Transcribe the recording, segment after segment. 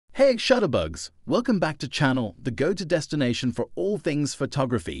Hey Shutterbugs! Welcome back to channel, the go-to destination for all things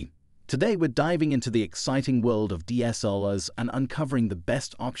photography. Today we're diving into the exciting world of DSLRs and uncovering the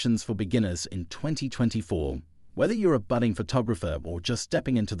best options for beginners in 2024. Whether you're a budding photographer or just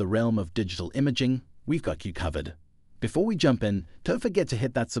stepping into the realm of digital imaging, we've got you covered. Before we jump in, don't forget to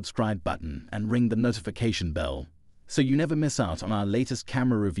hit that subscribe button and ring the notification bell so you never miss out on our latest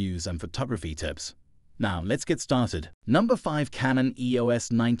camera reviews and photography tips. Now, let's get started. Number 5. Canon EOS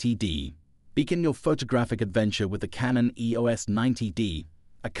 90D. Begin your photographic adventure with the Canon EOS 90D,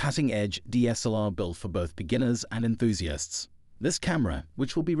 a cutting-edge DSLR built for both beginners and enthusiasts. This camera,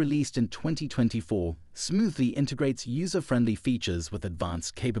 which will be released in 2024, smoothly integrates user-friendly features with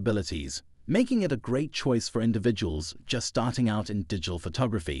advanced capabilities, making it a great choice for individuals just starting out in digital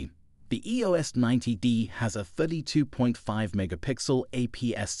photography. The EOS 90D has a 32.5 megapixel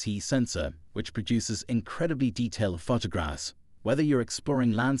APS-C sensor, which produces incredibly detailed photographs. Whether you're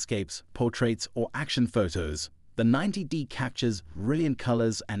exploring landscapes, portraits, or action photos, the 90D captures brilliant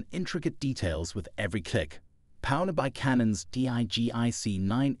colors and intricate details with every click. Powered by Canon's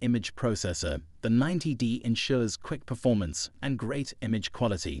DIGIC-9 image processor, the 90D ensures quick performance and great image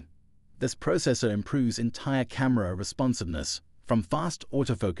quality. This processor improves entire camera responsiveness, from fast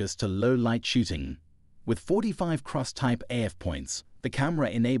autofocus to low-light shooting. With 45 cross-type AF points, the camera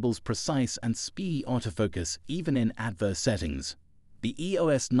enables precise and speedy autofocus even in adverse settings. The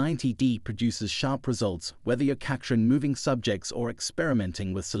EOS 90D produces sharp results whether you're capturing moving subjects or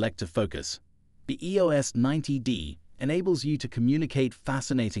experimenting with selective focus. The EOS 90D enables you to communicate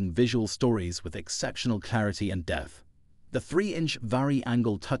fascinating visual stories with exceptional clarity and depth. The 3-inch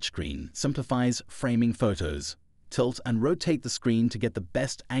vari-angle touchscreen simplifies framing photos. Tilt and rotate the screen to get the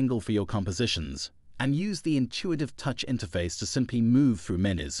best angle for your compositions, and use the intuitive touch interface to simply move through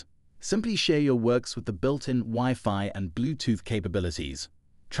menus. Simply share your works with the built-in Wi-Fi and Bluetooth capabilities.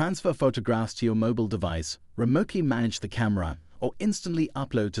 Transfer photographs to your mobile device, remotely manage the camera, or instantly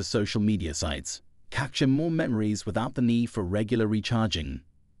upload to social media sites. Capture more memories without the need for regular recharging.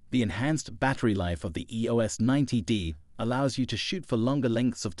 The enhanced battery life of the EOS 90D allows you to shoot for longer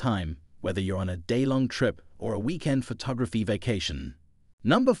lengths of time, whether you're on a day-long trip or a weekend photography vacation.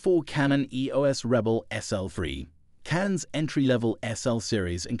 Number 4. Canon EOS Rebel SL3. Canon's entry-level SL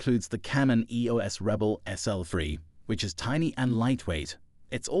series includes the Canon EOS Rebel SL3, which is tiny and lightweight.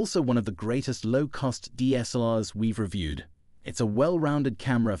 It's also one of the greatest low-cost DSLRs we've reviewed. It's a well-rounded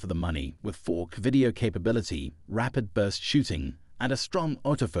camera for the money, with 4K video capability, rapid burst shooting, and a strong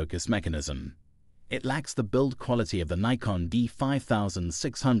autofocus mechanism. It lacks the build quality of the Nikon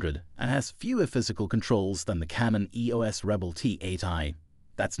D5600 and has fewer physical controls than the Canon EOS Rebel T8i.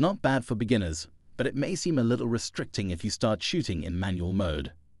 That's not bad for beginners, but it may seem a little restricting if you start shooting in manual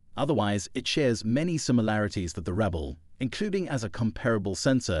mode. Otherwise, it shares many similarities with the Rebel, including as a comparable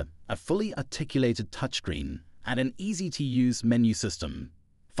sensor, a fully articulated touchscreen, and an easy-to-use menu system.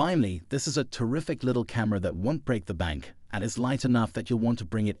 Finally, this is a terrific little camera that won't break the bank and is light enough that you'll want to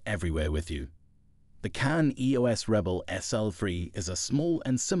bring it everywhere with you. The Canon EOS Rebel SL3 is a small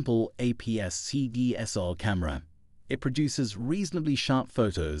and simple APS-C DSLR camera. It produces reasonably sharp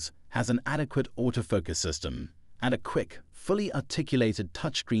photos, has an adequate autofocus system, and a quick, fully articulated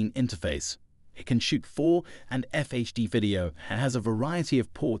touchscreen interface. It can shoot 4K and FHD video and has a variety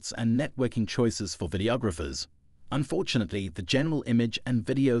of ports and networking choices for videographers. Unfortunately, the general image and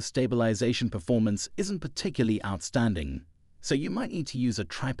video stabilization performance isn't particularly outstanding, so you might need to use a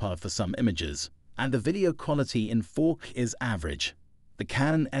tripod for some images, and the video quality in 4K is average. The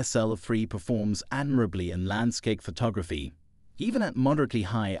Canon SL3 performs admirably in landscape photography. Even at moderately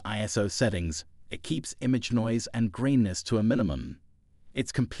high ISO settings, it keeps image noise and graininess to a minimum.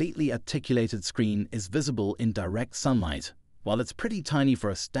 Its completely articulated screen is visible in direct sunlight. While it's pretty tiny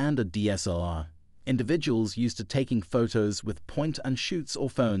for a standard DSLR, individuals used to taking photos with point-and-shoots or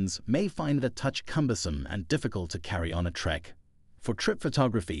phones may find it a touch cumbersome and difficult to carry on a trek. For trip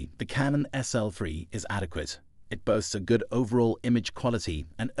photography, the Canon SL3 is adequate. It boasts a good overall image quality,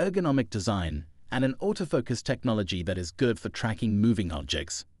 an ergonomic design, and an autofocus technology that is good for tracking moving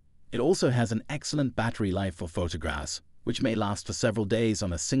objects. It also has an excellent battery life for photographs, which may last for several days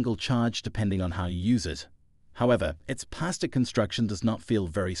on a single charge depending on how you use it. However, its plastic construction does not feel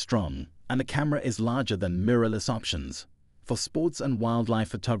very strong, and the camera is larger than mirrorless options. For sports and wildlife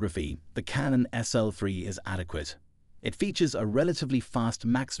photography, the Canon SL3 is adequate. It features a relatively fast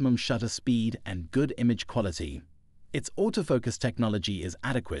maximum shutter speed and good image quality. Its autofocus technology is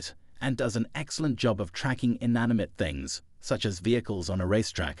adequate and does an excellent job of tracking inanimate things, such as vehicles on a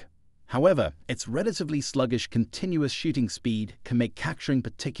racetrack. However, its relatively sluggish continuous shooting speed can make capturing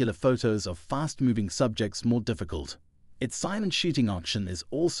particular photos of fast-moving subjects more difficult. Its silent shooting option is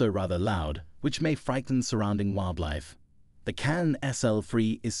also rather loud, which may frighten surrounding wildlife. The Canon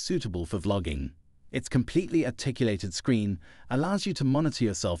SL3 is suitable for vlogging. Its completely articulated screen allows you to monitor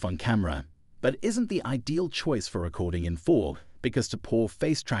yourself on camera, but isn't the ideal choice for recording in 4K because of poor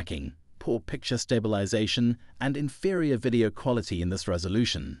face tracking, poor picture stabilization, and inferior video quality in this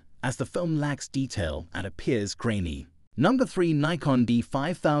resolution, as the film lacks detail and appears grainy. Number 3. Nikon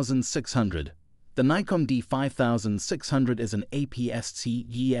D5600. The Nikon D5600 is an APS-C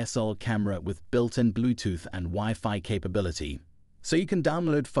DSLR camera with built-in Bluetooth and Wi-Fi capability, so you can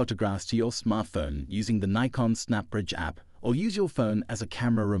download photographs to your smartphone using the Nikon SnapBridge app or use your phone as a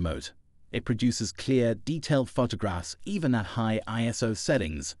camera remote. It produces clear, detailed photographs even at high ISO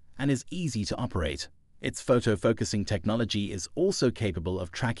settings and is easy to operate. Its photo focusing technology is also capable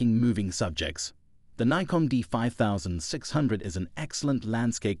of tracking moving subjects. The Nikon D5600 is an excellent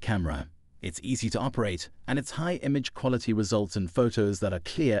landscape camera. It's easy to operate, and its high image quality results in photos that are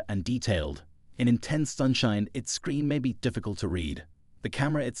clear and detailed. In intense sunshine, its screen may be difficult to read. The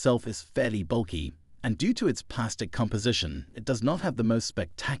camera itself is fairly bulky, and due to its plastic composition, it does not have the most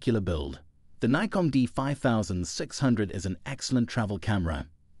spectacular build. The Nikon D5600 is an excellent travel camera.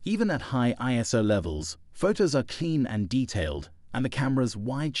 Even at high ISO levels, photos are clean and detailed, and the camera's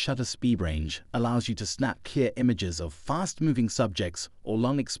wide shutter speed range allows you to snap clear images of fast-moving subjects or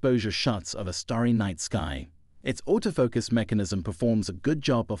long-exposure shots of a starry night sky. Its autofocus mechanism performs a good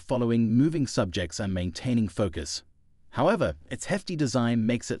job of following moving subjects and maintaining focus. However, its hefty design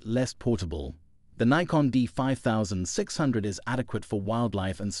makes it less portable. The Nikon D5600 is adequate for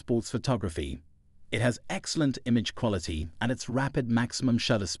wildlife and sports photography. It has excellent image quality, and its rapid maximum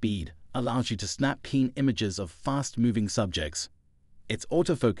shutter speed allows you to snap clean images of fast-moving subjects. Its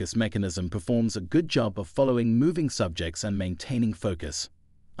autofocus mechanism performs a good job of following moving subjects and maintaining focus.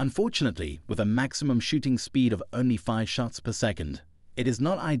 Unfortunately, with a maximum shooting speed of only 5 shots per second, it is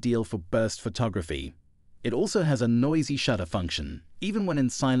not ideal for burst photography. It also has a noisy shutter function, even when in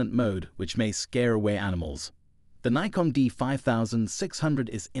silent mode, which may scare away animals. The Nikon D5600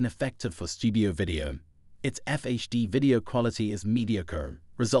 is ineffective for studio video. Its FHD video quality is mediocre,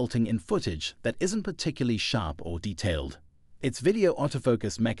 resulting in footage that isn't particularly sharp or detailed. Its video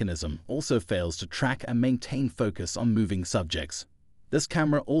autofocus mechanism also fails to track and maintain focus on moving subjects. This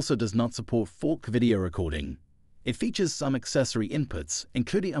camera also does not support 4K video recording. It features some accessory inputs,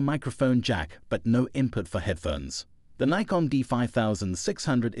 including a microphone jack, but no input for headphones. The Nikon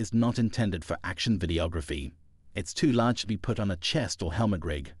D5600 is not intended for action videography. It's too large to be put on a chest or helmet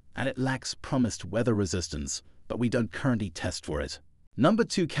rig, and it lacks promised weather resistance, but we don't currently test for it. Number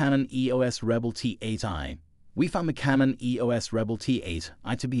 2. Canon EOS Rebel T8i. We found the Canon EOS Rebel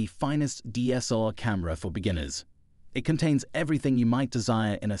T8i to be the finest DSLR camera for beginners. It contains everything you might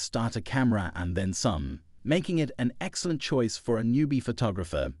desire in a starter camera and then some, making it an excellent choice for a newbie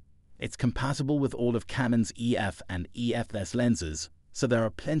photographer. It's compatible with all of Canon's EF and EFS lenses, so there are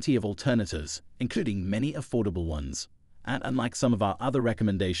plenty of alternatives, including many affordable ones. And unlike some of our other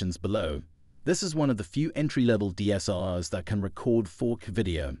recommendations below, this is one of the few entry-level DSLRs that can record 4K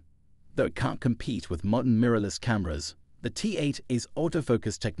video. Though it can't compete with modern mirrorless cameras, the T8's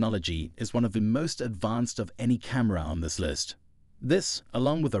autofocus technology is one of the most advanced of any camera on this list. This,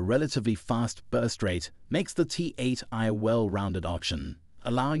 along with a relatively fast burst rate, makes the T8i a well-rounded option,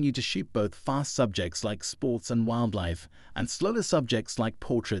 allowing you to shoot both fast subjects like sports and wildlife, and slower subjects like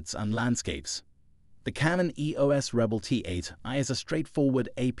portraits and landscapes. The Canon EOS Rebel T8i is a straightforward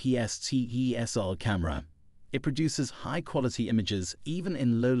APS-C DSLR camera. It produces high-quality images even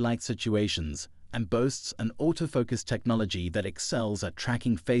in low-light situations and boasts an autofocus technology that excels at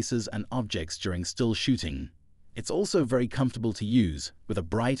tracking faces and objects during still shooting. It's also very comfortable to use, with a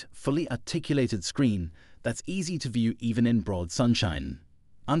bright, fully articulated screen that's easy to view even in broad sunshine.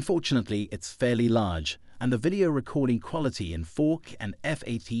 Unfortunately, it's fairly large, and the video recording quality in 4K and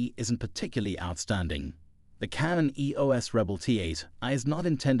F8 isn't particularly outstanding. The Canon EOS Rebel T8i is not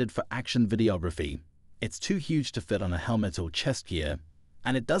intended for action videography. It's too huge to fit on a helmet or chest gear,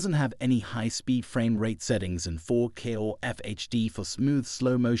 and it doesn't have any high-speed frame rate settings in 4K or FHD for smooth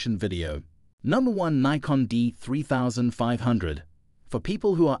slow-motion video. Number 1. Nikon D3500. For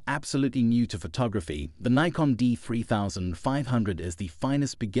people who are absolutely new to photography, the Nikon D3500 is the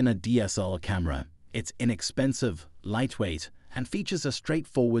finest beginner DSLR camera. It's inexpensive, lightweight, and features a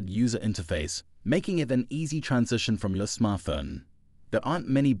straightforward user interface, making it an easy transition from your smartphone. There aren't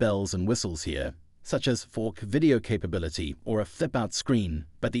many bells and whistles here, such as 4K video capability or a flip-out screen,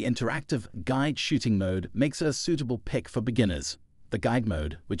 but the interactive guide shooting mode makes it a suitable pick for beginners. The guide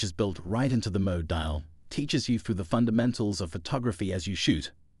mode, which is built right into the mode dial, teaches you through the fundamentals of photography as you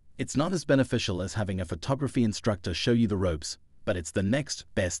shoot. It's not as beneficial as having a photography instructor show you the ropes, but it's the next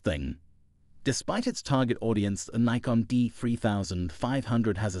best thing. Despite its target audience, the Nikon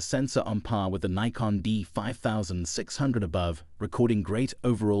D3500 has a sensor on par with the Nikon D5600 above, recording great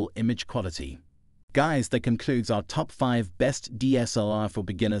overall image quality. Guys, that concludes our top 5 best DSLR for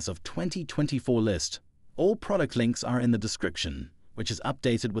beginners of 2024 list. All product links are in the description, which is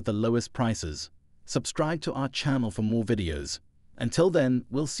updated with the lowest prices. Subscribe to our channel for more videos. Until then,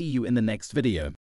 we'll see you in the next video.